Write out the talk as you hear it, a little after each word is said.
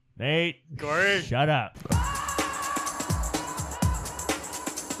Nate, Corey, shut up.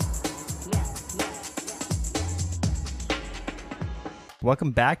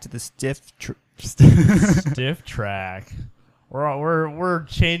 Welcome back to the Stiff Stiff track. We're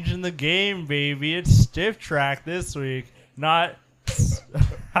changing the game, baby. It's stiff track this week. Not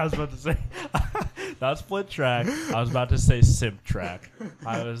I was about to say not split track. I was about to say simp track.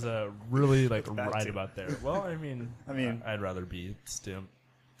 I was really right about there. Well, I mean, I'd rather be stimp.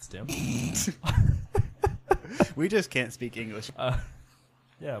 We just can't speak English.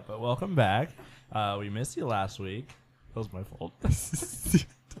 Yeah, but welcome back. We missed you last week. That was my fault.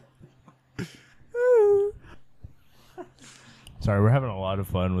 Sorry, we're having a lot of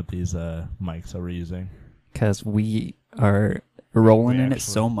fun with these mics that we're using. Because we are rolling We in it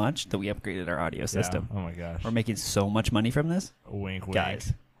actually- so much that we upgraded our audio system. Yeah. Oh my gosh. We're making so much money from this. Wink, wink.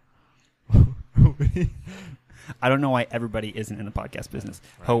 Guys. I don't know why everybody isn't in the podcast business.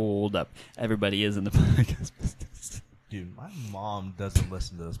 Right. Hold up. Everybody is in the podcast business. Dude, my mom doesn't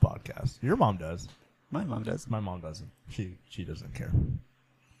listen to this podcast. Your mom does. My mom does. My mom doesn't. She doesn't care.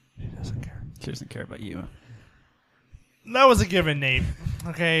 She doesn't care. She doesn't care about you. That was a given, Nate.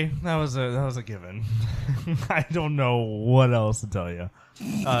 Okay, that was a given. I don't know what else to tell you.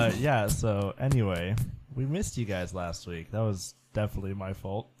 Yeah. So anyway, we missed you guys last week. That was definitely my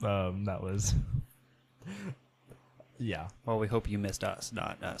fault. That was. Yeah, Well, we hope you missed us,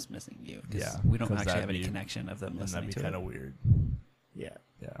 not us missing you. 'Cause Yeah, we don't 'cause actually have that'd any be- connection of them and listening that'd be to kind it. of weird. Yeah.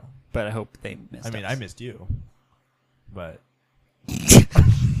 Yeah. But I hope they missed us. I mean, I missed you, but.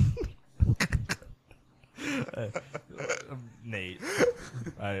 Nate,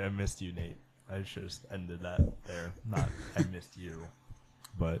 I missed you, Nate. I should have ended that there. Not I missed you,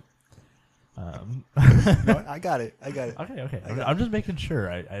 but. no, I got it. Okay. I'm just making sure.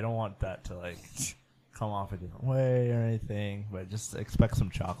 I don't want that to come off a different way or anything. But just expect some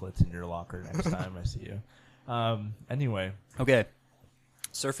chocolates in your locker next time I see you. Anyway, Okay.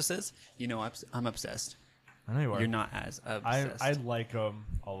 Surfaces, I'm obsessed. I know you are. You're not as obsessed. I like them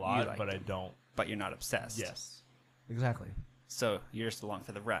a lot, like but I them. don't. But you're not obsessed. Yes, exactly. So you're just along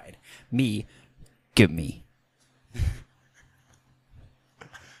for the ride. Me, give me.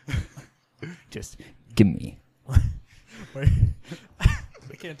 Just give me. Wait,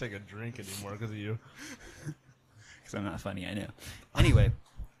 I can't take a drink anymore because of you. Because I'm not funny, I know. Anyway,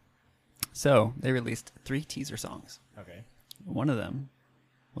 so they released 3 teaser songs. Okay, One of them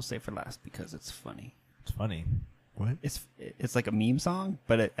we'll save for last because it's funny. it's funny. What? It's like a meme song,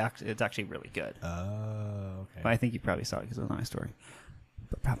 but it's actually really good. Oh, okay. But I think you probably saw it because it was on my story.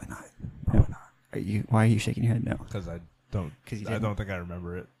 But probably not. Probably not. Why are you shaking your head? No. Because I don't. 'Cause you I didn't. don't think I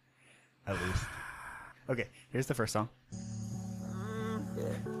remember it. At least. Okay, here's the first song.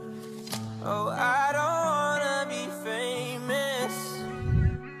 Oh, I don't wanna be famous.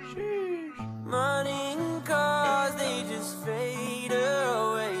 Money and cars, they just fade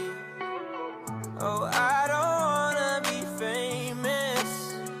away. Oh, I don't wanna be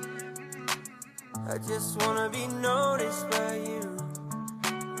famous. I just wanna be noticed by you.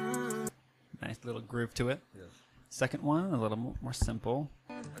 Nice little groove to it. Yes. Second one, a little more simple.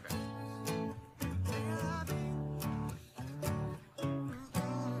 Okay.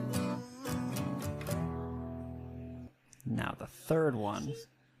 Now the third one.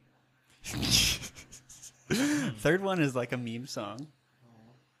 Third one is like a meme song,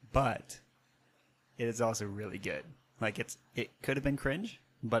 but it is also really good. Like it could have been cringe,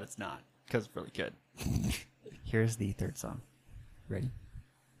 but it's not because it's really good. Here's the third song. Ready?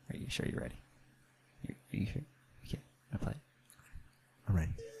 Are you sure you're ready? Are you sure? Okay, I'll play it. I'm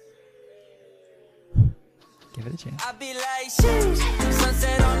ready. Give it a chance. I be like, sheesh,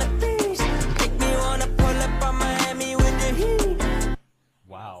 sunset on the beach. Make me wanna pull up on Miami with the heat.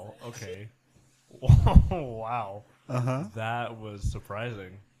 Wow. Okay. Wow. Uh-huh. That was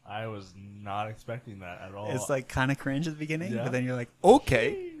surprising. I was not expecting that at all. It's like kind of cringe at the beginning, Yeah. but then you're like,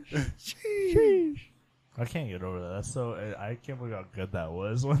 okay. Sheesh. I can't get over that. That's so. I can't believe how good that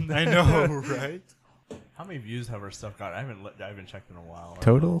was. When I know, right? How many views have our stuff got? I haven't checked in a while.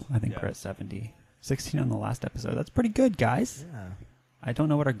 Total, I think Yeah. we're at 70. 16 on the last episode. That's pretty good, guys. Yeah. I don't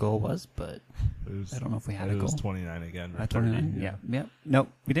know what our goal was, but It was, I don't know if we had a It was goal. 29 again. or 29. 30, Yeah. Yep. Nope.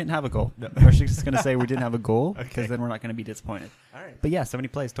 We didn't have a goal. No. We're just going to say we didn't have a goal because Okay. then we're not going to be disappointed. All right. But yeah, 70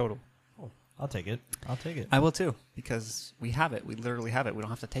 plays total. Cool. I'll take it. I will too because we have it. We literally have it. We don't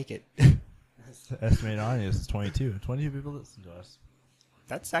have to take it. Estimated audience is 22. 22 people listen to us.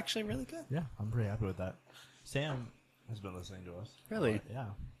 That's actually really good. Yeah, I'm pretty happy with that. Sam has been listening to us. Really? Yeah.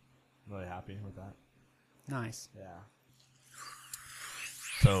 I'm really happy with that. Nice. Yeah.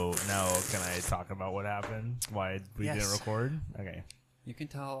 So now can I talk about what happened? Why we Yes. didn't record? Okay. You can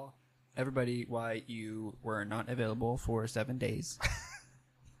tell everybody why you were not available for 7 days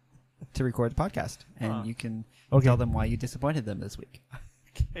to record the podcast, and you can tell them why you disappointed them this week.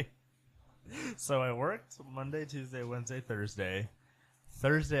 Okay. So I worked Monday, Tuesday, Wednesday, Thursday.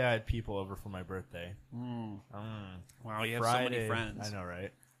 Thursday I had people over for my birthday. Wow, you have Friday, so many friends. I know,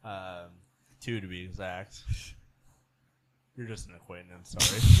 right? 2 to be exact. You're just an acquaintance,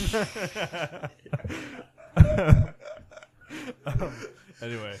 sorry.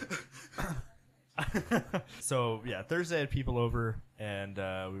 Anyway. So, yeah, Thursday I had people over, and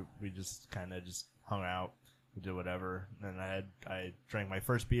we just kind of just hung out. We did whatever. And then I drank my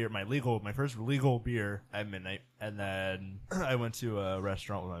first first legal beer at midnight. And then I went to a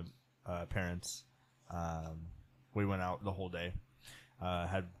restaurant with my parents. We went out the whole day.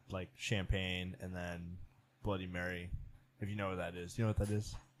 Had like champagne and then Bloody Mary. If you know what that is. You know what that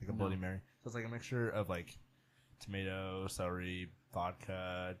is? Like a Bloody Mary. So it's like a mixture of like tomato, celery,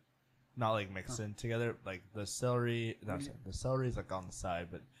 vodka, not like mixed in together. Like the celery, the celery is like on the side,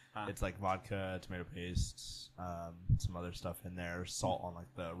 but it's like vodka, tomato paste, some other stuff in there, salt on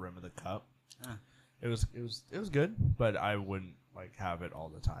like the rim of the cup. It was good, but I wouldn't like have it all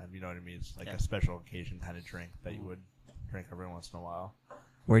the time. You know what I mean? It's like a special occasion kind of drink that you would drink every once in a while.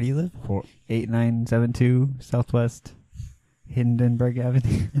 Where do you live? 8972 Southwest Hindenburg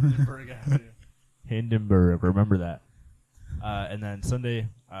Avenue. Hindenburg, remember that. And then Sunday,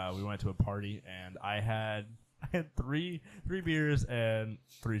 we went to a party, and I had three beers and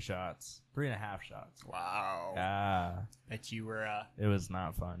 3.5 shots. Wow. Yeah. Bet you were. It was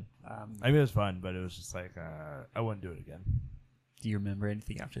not fun. I mean, it was fun, but it was just like I wouldn't do it again. Do you remember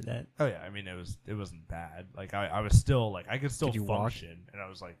anything after that? Oh yeah, I mean it wasn't bad. Like I was still like I could still Could you function, walk? and I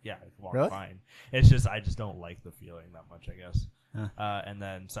was like, yeah, I could walk Really? fine. It's just I just don't like the feeling that much, I guess. And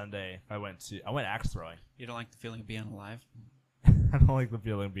then Sunday I went axe throwing. You don't like the feeling of being alive? I don't like the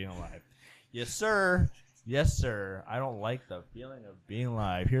feeling of being alive. Yes, sir. Yes, sir. I don't like the feeling of being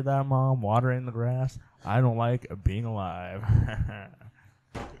alive. Hear that, Mom? Watering the grass. I don't like being alive.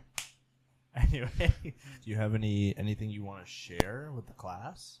 Anyway, do you have anything you want to share with the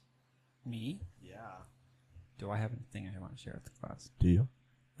class? Me? Yeah. Do I have anything I want to share with the class? Do you?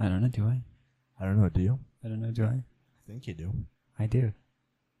 I don't know. Do I? I don't know. Do you? I don't know. Do I? I think you do. I do.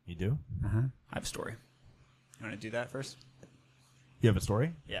 You do? I have a story. You want to do that first? You have a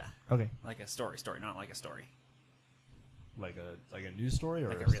story? Yeah. Okay. Like a story, not like a story. Like a news story or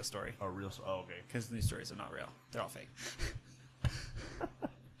Like a real story. A real. Oh, okay. Because news stories are not real. They're all fake.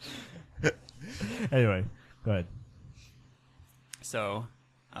 Anyway, go ahead. So,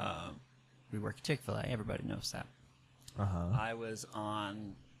 we work at Chick-fil-A. Everybody knows that. I was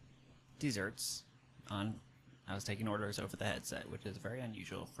on desserts. I was taking orders over the headset, which is very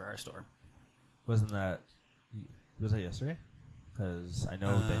unusual for our store. Was that yesterday? Because I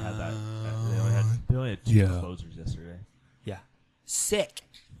know they had that. They only had 2 closers yesterday. Yeah. Sick.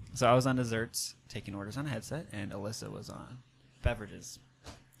 So I was on desserts, taking orders on a headset, and Alyssa was on beverages,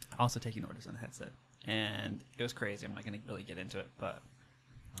 also taking orders on a headset. And it was crazy. I'm not going to really get into it, but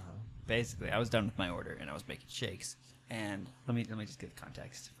basically I was done with my order, and I was making shakes. And let me just give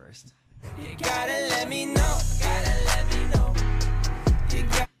context first. You gotta let me know.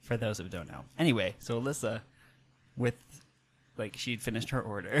 For those who don't know. Anyway, so Alyssa, she'd finished her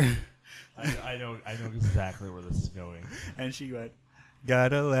order. I know exactly where this is going. And she went,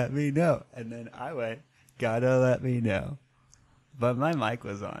 gotta let me know. And then I went, gotta let me know. But my mic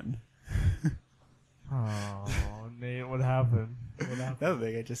was on. Oh, Nate, what happened?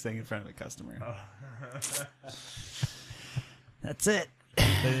 Nothing. I just sang in front of a customer. That's it.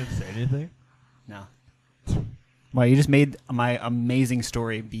 They didn't say anything? No. Well, you just made my amazing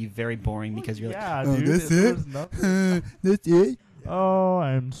story be very boring because you're yeah, like, dude, that's it? That's it? Oh,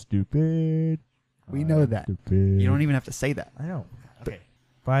 I'm stupid. We know that. Stupid. You don't even have to say that. I know. Okay.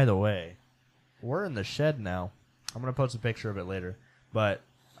 By the way, we're in the shed now. I'm gonna post a picture of it later, but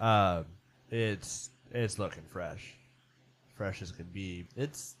it's looking fresh as could be.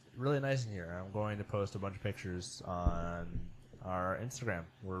 It's really nice in here. I'm going to post a bunch of pictures on our Instagram.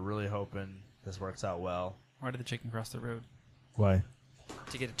 We're really hoping this works out well. Why did the chicken cross the road? Why?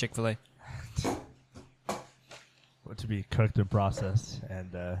 To get a Chick-fil-A. To be cooked and processed,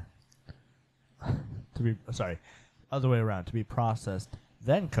 and other way around, to be processed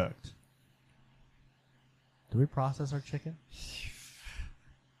then cooked. Do we process our chicken?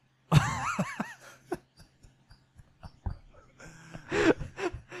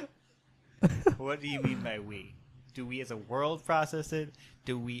 What do you mean by we? Do we as a world process it?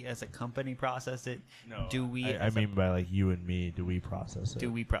 Do we as a company process it? No. Do we? I mean by like you and me. Do we process it?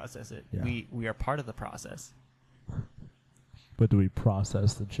 Do we process it? Yeah. We are part of the process. But do we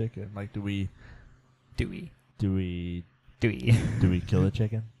process the chicken? Like, do we Dewey. kill the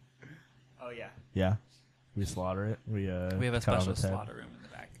chicken? Oh yeah. Yeah. We slaughter it. We We have a cut off special its head. slaughter room in the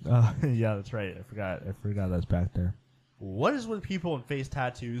back. Yeah, that's right. I forgot that's back there. What is with people and face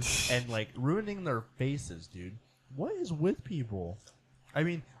tattoos and like ruining their faces, dude? What is with people? I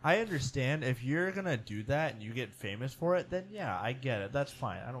mean, I understand if you're gonna do that and you get famous for it, then yeah, I get it. That's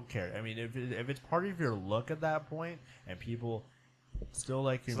fine. I don't care. I mean, if it's part of your look at that point and people still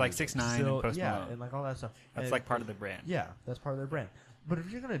like your It's like music, 6ix9ine still- and Post yeah, Malone. and like all that stuff. That's And like part of the brand. yeah, that's part of their brand. But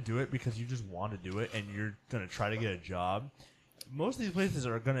if you're gonna do it because you just want to do it and you're gonna try to get a job, most of these places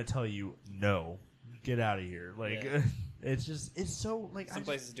are gonna tell you no, get out of here. Like, Yeah. it's so like Some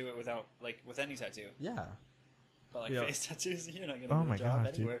places do it without, like, with any tattoo. yeah. But, like, Yeah. face tattoos, you're not going to Oh get my a job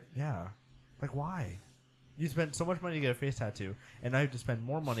god, anywhere. dude. Yeah. Like, why? You spend so much money to get a face tattoo, and now you have to spend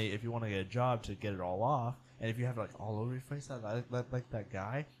more money if you want to get a job to get it all off. And if you have like all over your face, like that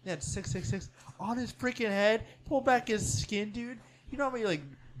guy, yeah, it's 666 on his freaking head. Pull back his skin, dude. You know how many like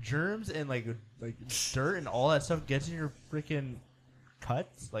germs and like dirt and all that stuff gets in your freaking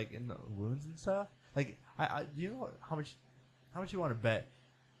cuts, like in the wounds and stuff. Like, you know how much you want to bet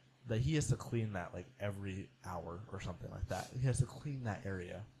that he has to clean that like every hour or something like that. He has to clean that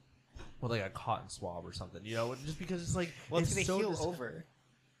area with like a cotton swab or something, you know, just because it's like Well, it's it's gonna so heal over,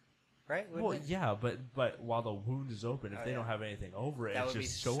 right? Wouldn't Well, it? yeah, but while the wound is open, if Oh, they yeah. don't have anything over it, That it's would be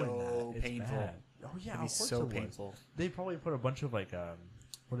just showing so that it's painful. bad. Oh yeah, It'd be of course so it would. painful. They probably put a bunch of like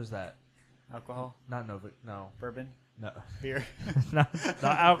what is that? Alcohol, Not Nova. No, bourbon, no, beer. not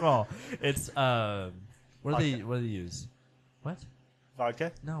alcohol. It's what do they use? What?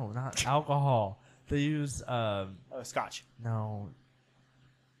 Vodka. No, not alcohol. They use Oh, scotch. no,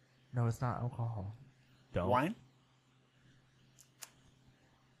 it's not alcohol. Don't. Wine.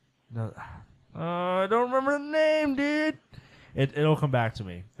 No, I don't remember the name, dude. It'll come back to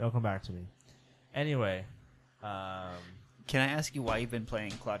me. Anyway, Can I ask you why you've been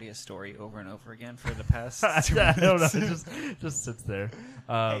playing Claudia's story over and over again for the past? I 2 don't know. minutes? It just sits there.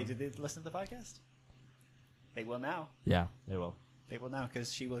 Hey, did they listen to the podcast? They will now. Yeah, they will. They will now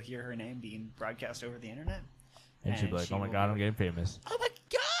because she will hear her name being broadcast over the internet. And she'll be like, she "Oh my will god, be I'm getting famous." Oh my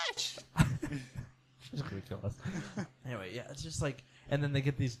gosh! She's gonna kill us. Anyway, yeah, it's just like, and then they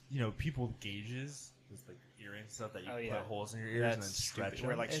get these, people gauges, just like earrings and stuff that you Oh, put yeah. holes in your ears and then That's stretch stupid. them.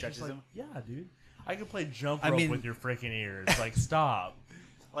 Where, like, It's just stretches them? Yeah, dude. I could play jump I rope mean- with your freaking ears. Like, stop.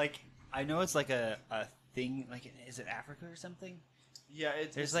 Like, I know it's like a thing. Like, is it Africa or something? Yeah,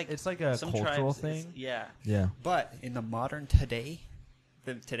 There's like it's like a some cultural tribes, thing. Yeah. Yeah. But in the modern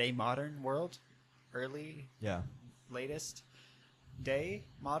modern world, early, Yeah. latest day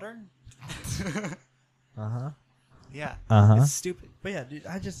modern. Uh huh. Yeah. Uh-huh. It's stupid. But yeah, dude,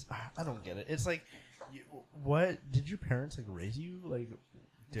 I don't get it. It's like, what did your parents like raise you like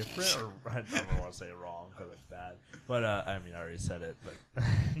different, or I don't want to say it wrong because it's bad. But I mean, I already said it.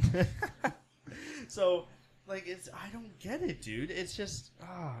 But so like, I don't get it, dude. It's just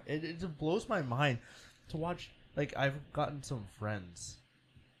it just blows my mind to watch. Like, I've gotten some friends.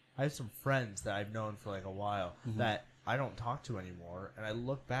 I have some friends that I've known for like a while that I don't talk to anymore, and I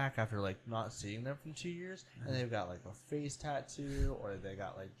look back after like not seeing them from 2 years, and they've got like a face tattoo, or they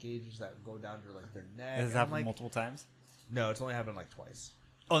got like gauges that go down to like their neck. Has and it I'm happened like, multiple times? no, it's only happened like twice.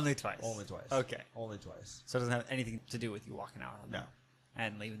 Only twice. Only twice. Okay. Only twice. So it doesn't have anything to do with you walking out on them No.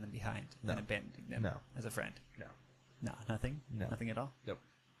 and leaving them behind No. and abandoning them No. as a friend. No. No, nothing. No. Nothing at all. Nope.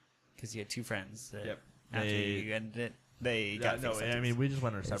 Because you had two friends. That Yep. After They- you ended it, they Yeah, got no, face I tattoos. mean, we just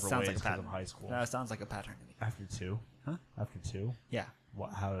went our It separate sounds ways like a because of pattern. high school. No, it sounds like a pattern to me. After two? Huh? After two? Yeah.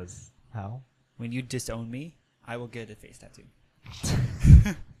 What? How? When you disown me, I will get a face tattoo.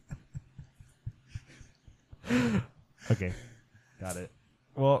 Okay. Got it.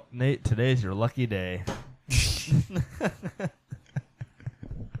 Well, Nate, today's your lucky day.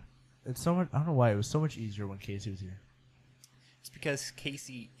 It's so much. I don't know why it was so much easier when Casey was here. It's because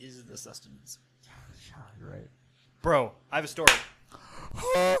Casey is the sustenance. Yeah, you're right. Bro, I have a story.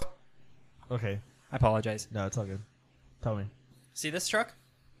 Okay. I apologize. No, it's all good. Tell me. See this truck?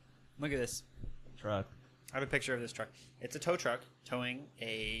 Look at this. Truck. I have a picture of this truck. It's a tow truck towing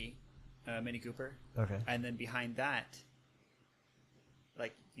a Mini Cooper. Okay. And then behind that,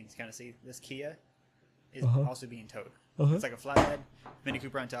 like you can kind of see this Kia is Uh-huh. also being towed. Uh-huh. It's like a flatbed, Mini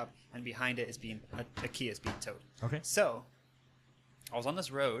Cooper on top, and behind it is being a Kia is being towed. Okay. So I was on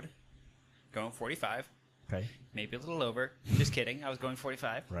this road going 45, Okay. maybe a little over. Just kidding. I was going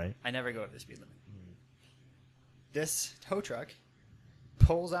 45. Right. I never go over the speed limit. This tow truck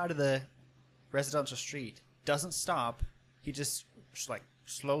pulls out of the residential street, doesn't stop. He just like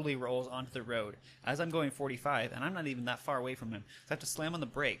slowly rolls onto the road as I'm going 45, and I'm not even that far away from him. So I have to slam on the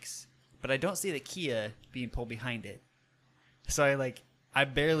brakes, but I don't see the Kia being pulled behind it. So I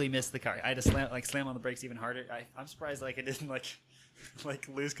barely missed the car. I had to slam on the brakes even harder. I'm surprised I didn't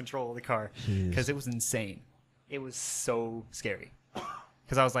lose control of the car because it was insane. It was so scary.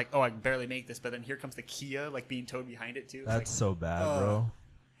 Because I was like, oh, I can barely make this, but then here comes the Kia being towed behind it too. That's so bad, bro.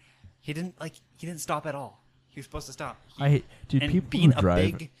 He didn't stop at all. He was supposed to stop. I hate, dude. And People being who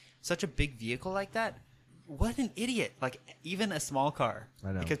drive. such a big vehicle like that, what an idiot! Even a small car,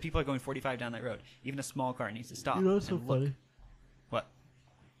 I know. because people are going 45 down that road. Even a small car needs to stop. You know what's so and look. funny? What?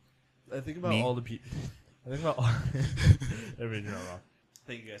 I think about Me? all the people. I think about all. I mean, you're not wrong.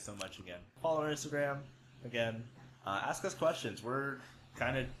 Thank you guys so much again. Follow our Instagram again. Ask us questions. We're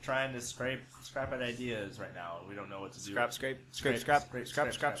kind of trying to scrap at ideas right now. We don't know what to do. Scrape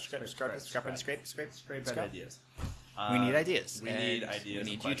at ideas. We need ideas. We need and ideas. We and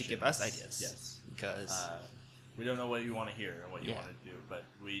need you to give us questions. ideas. Yes. Because We don't know what you want to hear and what you Yeah. want to do, but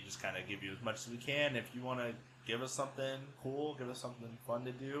we just kind of give you as much as we can. If you want to give us something cool, give us something fun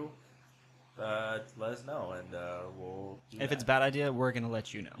to do, let us know, and we'll do if that. it's a bad idea, we're gonna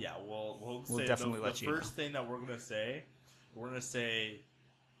let you know. Yeah, we'll We'll say definitely the let you know. first thing that we're going to say,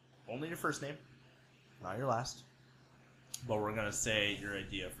 only your first name, not your last, but we're going to say your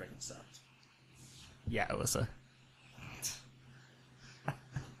idea freaking sucked. Yeah, Alyssa.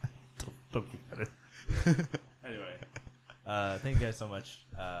 Don't keep at it. Anyway, thank you guys so much.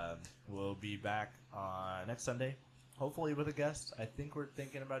 We'll be back on next Sunday, hopefully with a guest. I think we're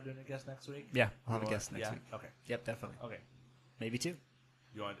thinking about doing a guest next week. Yeah, I'll have a You want- guest next yeah? week. Okay. Yep, definitely. Okay. Maybe two.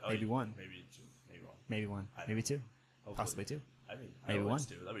 You want Maybe one. Maybe two. Maybe one. Maybe one. I don't Maybe know. two. Hopefully. Possibly two. I mean, Maybe I one.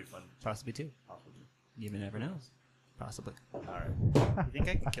 two. That'd be fun. Possibly two. Possibly two. You never know. Possibly. All right. You think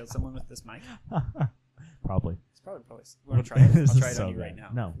I could kill someone with this mic? Probably. It's probably. You want to try it? This I'll is try it so on you bad. right now.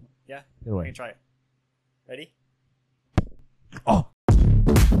 No. Yeah? Get away. We can try it. Ready? Oh.